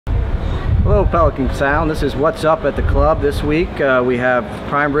Hello Pelican Sound, this is What's Up at the Club. This week we have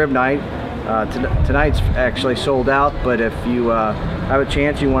prime rib night. Tonight's actually sold out, but if you have a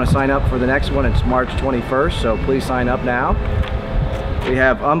chance you want to sign up for the next one, it's March 21st, so please sign up now. We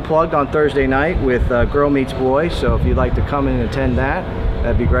have Unplugged on Thursday night with Girl Meets Boy, so if you'd like to come in and attend that,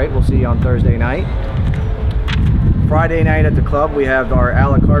 that'd be great. We'll see you on Thursday night. Friday night at the club we have our a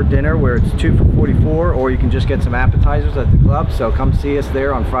la carte dinner where it's 2 for $44, or you can just get some appetizers at the club, so come see us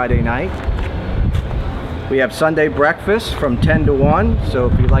there on Friday night. We have Sunday breakfast from 10 to 1, so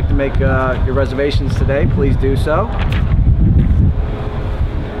if you'd like to make your reservations today, please do so.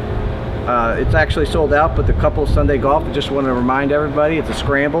 It's actually sold out, but the couple Sunday golf, I just want to remind everybody, it's a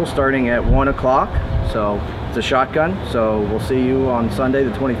scramble starting at 1 o'clock, so it's a shotgun, so we'll see you on Sunday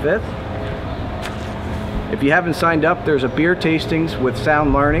the 25th. If you haven't signed up, there's a beer tastings with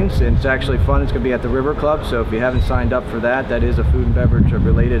Sound Learnings, and it's actually fun. It's going to be at the River Club, so if you haven't signed up for that, that is a food and beverage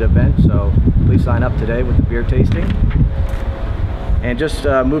related event, so please sign up today with the beer tasting. And just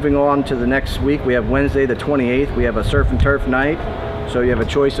moving on to the next week, we have Wednesday the 28th, we have a surf and turf night, so you have a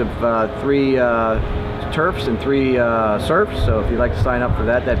choice of 3 turfs and 3 surfs, so if you'd like to sign up for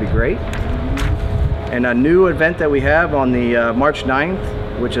that, that'd be great. And a new event that we have on the March 9th,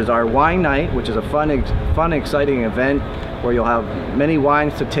 which is our wine night, which is a fun, exciting event where you'll have many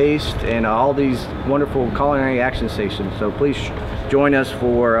wines to taste and all these wonderful culinary action stations. So please join us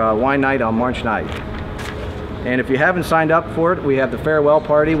for wine night on March 9th. And if you haven't signed up for it, we have the farewell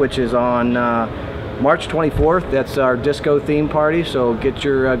party, which is on March 24th. That's our disco theme party. So get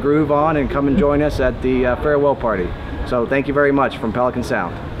your groove on and come and join us at the farewell party. So thank you very much from Pelican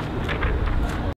Sound.